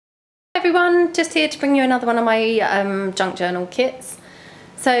Everyone, just here to bring you another one of my junk journal kits.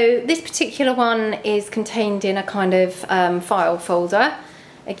 So this particular one is contained in a kind of file folder.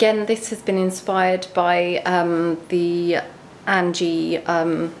 Again, this has been inspired by the Angie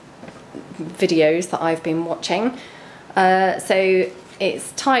videos that I've been watching. So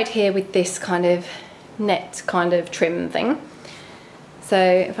it's tied here with this kind of net kind of trim thing. So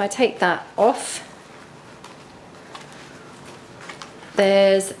if I take that off,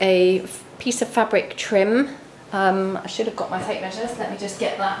 there's a piece of fabric trim. I should have got my tape measures. Let me just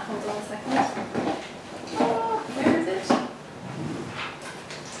get that. Hold on a second. Oh, where is it?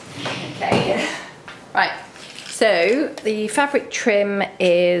 Okay. Right. So the fabric trim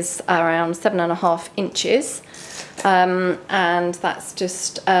is around 7.5 inches. And that's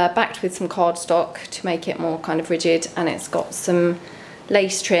just backed with some cardstock to make it more kind of rigid, and it's got some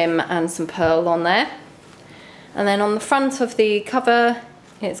lace trim and some pearl on there. And then on the front of the cover,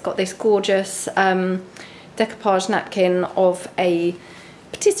 it's got this gorgeous decoupage napkin of a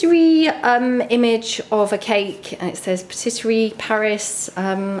patisserie image of a cake, and it says Patisserie Paris,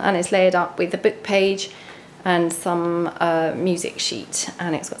 and it's layered up with a book page and some music sheet,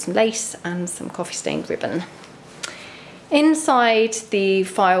 and it's got some lace and some coffee stained ribbon. Inside the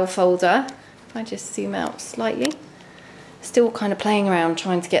file folder, if I just zoom out slightly, still kind of playing around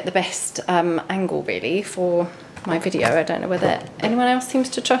trying to get the best angle really for my video. I don't know whether anyone else seems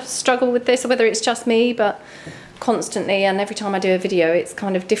to struggle with this or whether it's just me, but constantly and every time I do a video it's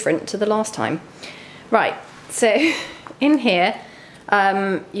kind of different to the last time. Right, so in here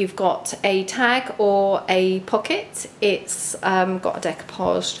you've got a tag or a pocket. It's got a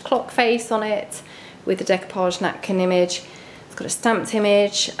decoupaged clock face on it with a decoupage napkin image. It's got a stamped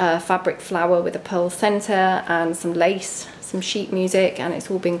image, a fabric flower with a pearl centre and some lace, some sheet music, and it's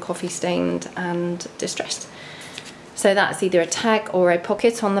all been coffee stained and distressed. So that's either a tag or a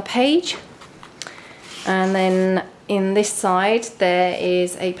pocket on the page. And then in this side there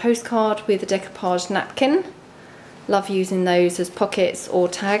is a postcard with a decoupaged napkin. Love using those as pockets or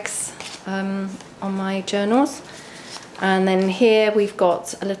tags on my journals. And then here we've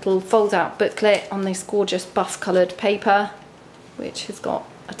got a little fold out booklet on this gorgeous buff coloured paper, which has got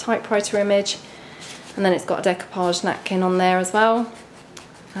a typewriter image, and then it's got a decoupage napkin on there as well,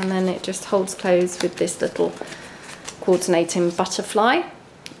 and then it just holds closed with this little coordinating butterfly,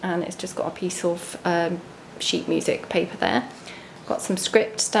 and it's just got a piece of sheet music paper there. Got some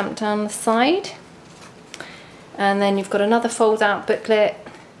script stamped down the side, and then you've got another fold out booklet.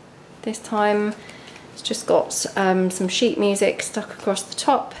 This time it's just got some sheet music stuck across the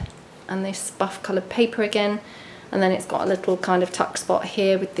top and this buff coloured paper again, and then it's got a little kind of tuck spot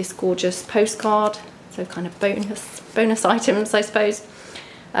here with this gorgeous postcard, so kind of bonus items I suppose.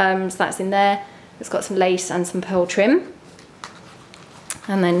 So that's in there. It's got some lace and some pearl trim,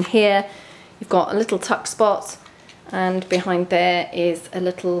 and then here you've got a little tuck spot, and behind there is a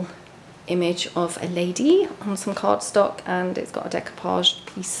little image of a lady on some cardstock, and it's got a decoupaged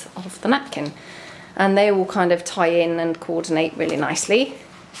piece of the napkin, and they all kind of tie in and coordinate really nicely.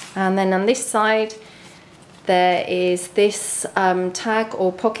 And then on this side there is this tag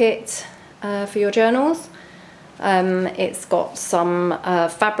or pocket for your journals. It's got some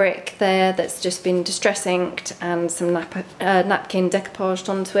fabric there that's just been distress inked and some napkin decoupaged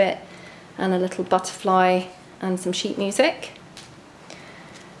onto it, and a little butterfly and some sheet music.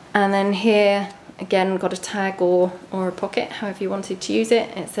 And then here again got a tag or a pocket, however you wanted to use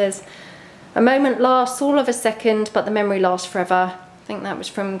it. It says, "A moment lasts all of a second, but the memory lasts forever." I think that was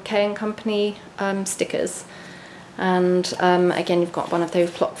from K & Company stickers. And again you've got one of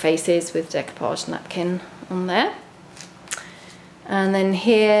those clock faces with decoupage napkin on there. And then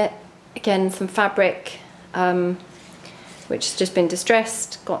here again some fabric which has just been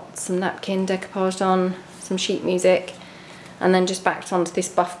distressed, got some napkin decoupaged on, some sheet music, and then just backed onto this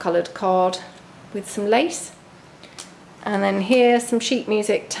buff coloured card with some lace. And then here some sheet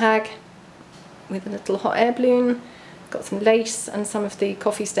music tag with a little hot air balloon, got some lace and some of the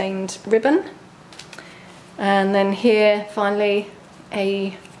coffee stained ribbon. And then here finally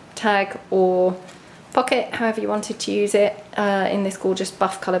a tag or pocket, however you wanted to use it, in this gorgeous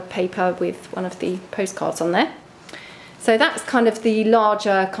buff coloured paper with one of the postcards on there. So that's kind of the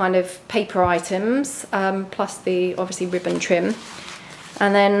larger kind of paper items, plus the obviously ribbon trim.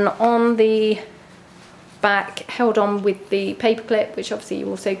 And then on the back, held on with the paper clip, which obviously you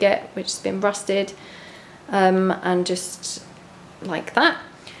also get, which has been rusted, and just like that.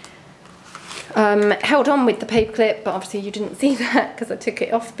 Held on with the paper clip, but obviously you didn't see that because I took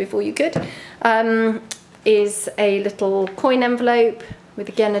it off before you could, is a little coin envelope with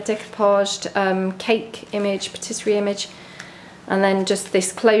again a decoupaged cake image, patisserie image, And then just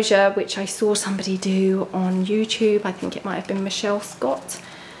this closure, which I saw somebody do on YouTube. I think it might have been Michelle Scott.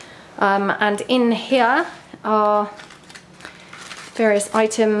 And in here are various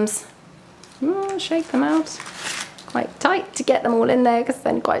items. Shake them out. Quite tight to get them all in there because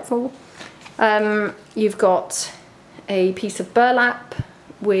they're quite small. You've got a piece of burlap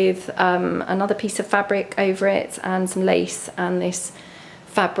with another piece of fabric over it and some lace, and this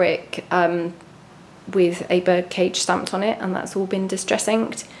fabric with a bird cage stamped on it, and that's all been distress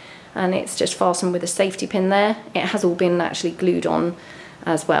inked, and it's just fastened with a safety pin there. It has all been actually glued on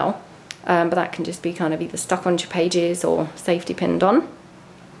as well, but that can just be kind of either stuck onto your pages or safety pinned on.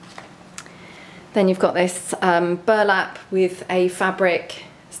 Then you've got this burlap with a fabric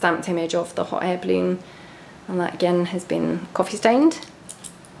stamped image of the hot air balloon, and that again has been coffee stained.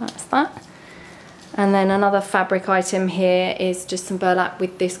 That's that. And then another fabric item here is just some burlap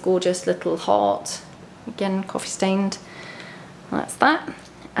with this gorgeous little heart, again coffee stained. That's that.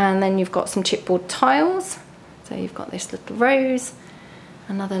 And then you've got some chipboard tiles. So you've got this little rose,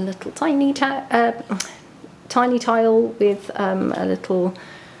 another little tiny tile with a little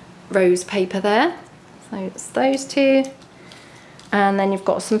rose paper there. So it's those two. And then you've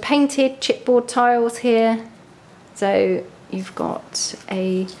got some painted chipboard tiles here. So you've got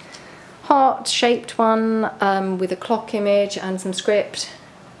a heart-shaped one with a clock image and some script,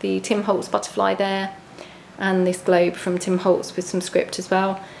 the Tim Holtz butterfly there, and this globe from Tim Holtz with some script as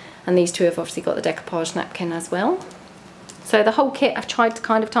well. And these two have obviously got the decoupage napkin as well. So the whole kit I've tried to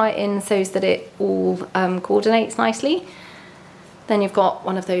kind of tie it in so that it all coordinates nicely. Then you've got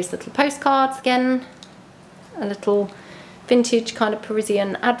one of those little postcards again, a little vintage kind of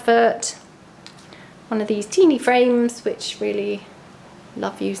Parisian advert, one of these teeny frames, which really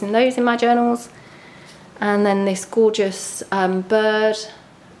love using those in my journals, and then this gorgeous bird.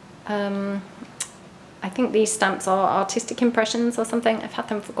 I think these stamps are artistic impressions or something. I've had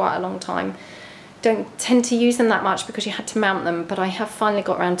them for quite a long time. Don't tend to use them that much because you had to mount them, but I have finally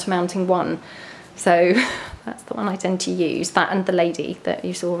got around to mounting one, so that's the one I tend to use, that and the lady that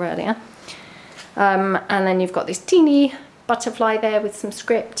you saw earlier. And then you've got this teeny butterfly there with some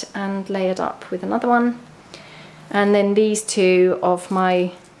script and layered up with another one. And then these two of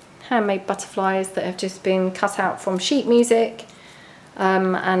my handmade butterflies that have just been cut out from sheet music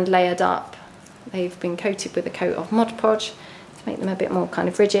and layered up. They've been coated with a coat of Mod Podge to make them a bit more kind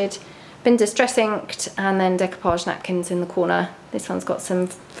of rigid. Been distress inked, and then decoupage napkins in the corner. This one's got some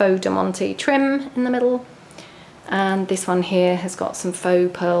faux diamante trim in the middle, and this one here has got some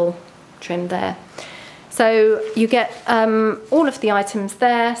faux pearl trim there. So you get all of the items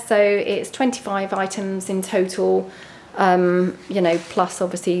there, so it's 25 items in total, you know, plus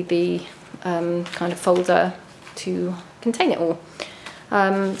obviously the kind of folder to contain it all.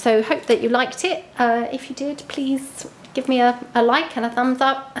 So hope that you liked it. If you did, please give me a like and a thumbs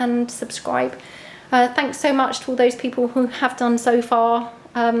up and subscribe. Thanks so much to all those people who have done so far,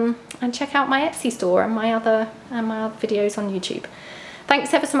 and check out my Etsy store and my other videos on YouTube.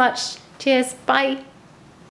 Thanks ever so much. Cheers. Bye.